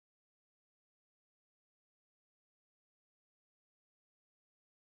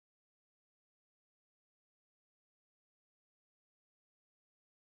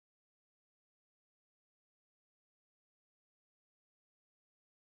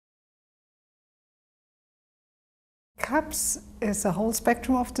CAPS is a whole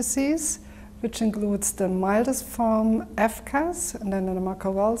spectrum of disease, which includes the mildest form, FCAS, and then the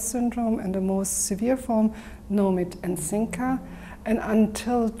Remarque-Walsh syndrome, and the most severe form, NOMID and SINCA. And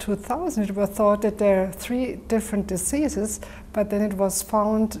until 2000, it was thought that there are 3 different diseases, but then it was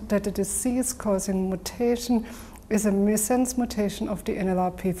found that the disease-causing mutation is a missense mutation of the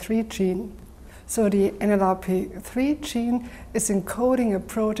NLRP3 gene. So the NLRP3 gene is encoding a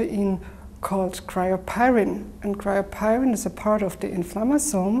protein called cryopyrin, and cryopyrin is a part of the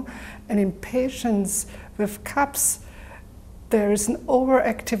inflammasome, and in patients with CAPS there is an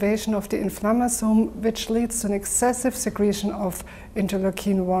overactivation of the inflammasome, which leads to an excessive secretion of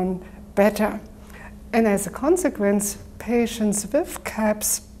interleukin-1 beta. And as a consequence, patients with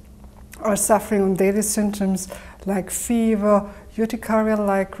CAPS are suffering from daily symptoms like fever,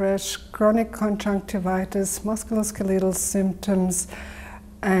 urticaria-like rash, chronic conjunctivitis, musculoskeletal symptoms,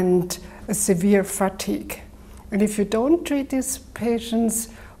 and a severe fatigue. And if you don't treat these patients,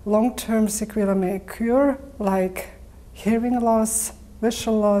 long-term sequelae may occur, like hearing loss,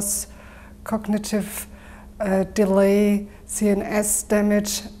 visual loss, cognitive delay, CNS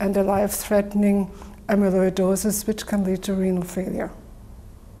damage, and a life-threatening amyloidosis, which can lead to renal failure.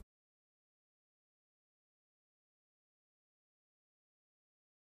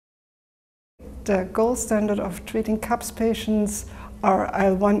 The gold standard of treating CAPS patients are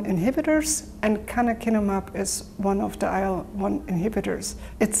IL-1 inhibitors, and canakinumab is one of the IL-1 inhibitors.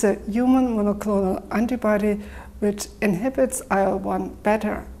 It's a human monoclonal antibody which inhibits IL-1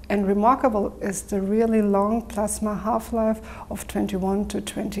 better, and remarkable is the really long plasma half-life of 21 to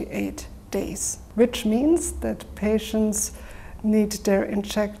 28 days, which means that patients need their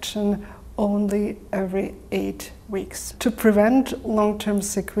injection only every 8 weeks. To prevent long-term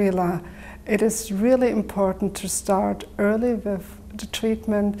sequelae, it is really important to start early with the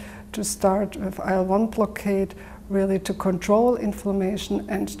treatment, to start with IL-1 blockade, really to control inflammation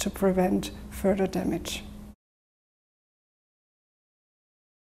and to prevent further damage.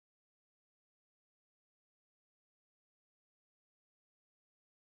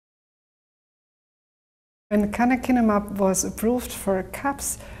 When canakinumab was approved for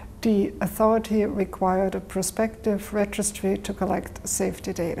CAPS, the authority required a prospective registry to collect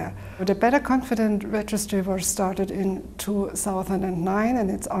safety data. The Better Confident registry was started in 2009,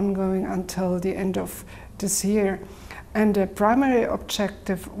 and it's ongoing until the end of this year. And the primary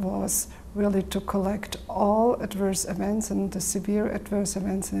objective was really to collect all adverse events and the severe adverse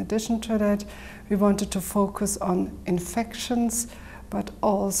events. In addition to that, we wanted to focus on infections, but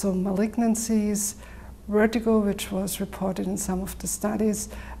also malignancies, vertigo, which was reported in some of the studies,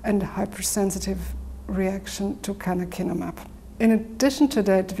 and hypersensitive reaction to canakinumab. In addition to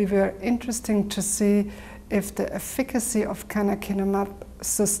that, we were interested to see if the efficacy of canakinumab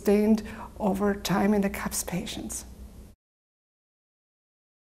sustained over time in the CAPS patients.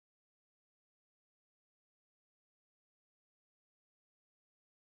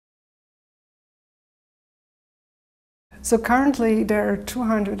 So currently there are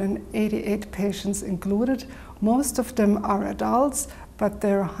 288 patients included. Most of them are adults, but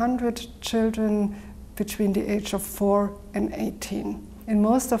there are 100 children between the age of 4 and 18. In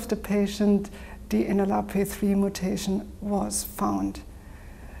most of the patients, the NLRP3 mutation was found.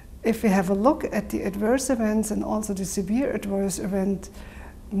 If we have a look at the adverse events and also the severe adverse event,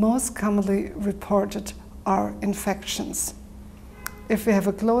 most commonly reported are infections. If we have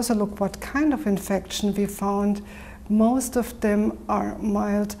a closer look what kind of infection we found, most of them are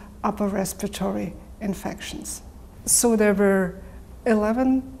mild upper respiratory infections. So there were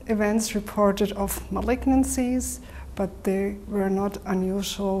 11 events reported of malignancies, but they were not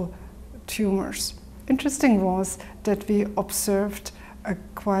unusual tumors. Interesting was that we observed a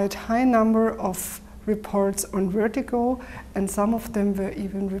quite high number of reports on vertigo, and some of them were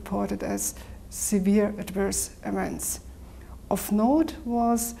even reported as severe adverse events. Of note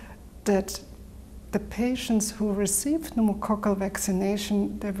was that the patients who received pneumococcal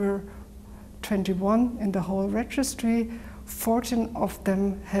vaccination, there were 21 in the whole registry. 14 of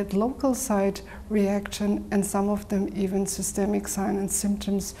them had local site reaction, and some of them even systemic signs and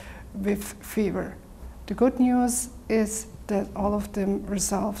symptoms with fever. The good news is that all of them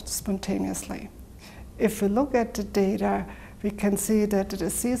resolved spontaneously. If we look at the data, we can see that the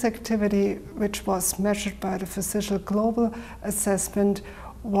disease activity, which was measured by the Physician Global Assessment,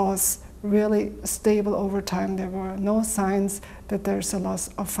 was really stable over time. There were no signs that there's a loss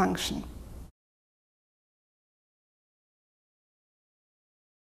of function.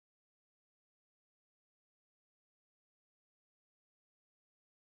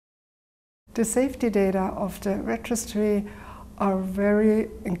 The safety data of the registry are very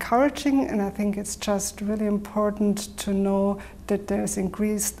encouraging, and I think it's just really important to know that there's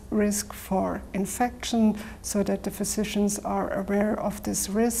increased risk for infection, so that the physicians are aware of this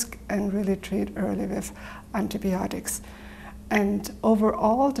risk and really treat early with antibiotics. And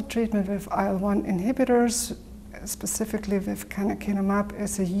overall, the treatment with IL-1 inhibitors, specifically with canakinumab,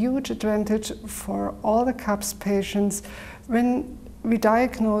 is a huge advantage for all the CAPS patients. When we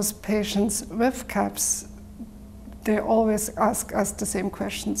diagnose patients with CAPS, they always ask us the same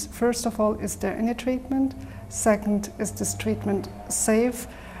questions. First of all, is there any treatment? Second, is this treatment safe?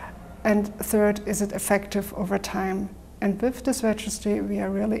 And third, is it effective over time? And with this registry, we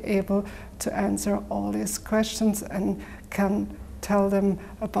are really able to answer all these questions and can tell them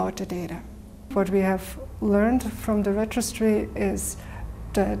about the data. What we have learned from the registry is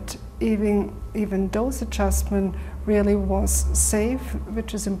that even dose adjustment really was safe,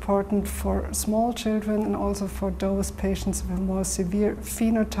 which is important for small children and also for those patients with a more severe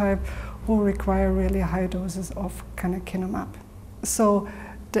phenotype who require really high doses of canakinumab. So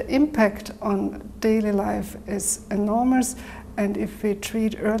the impact on daily life is enormous, and if we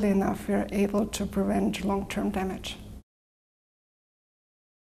treat early enough, we are able to prevent long-term damage.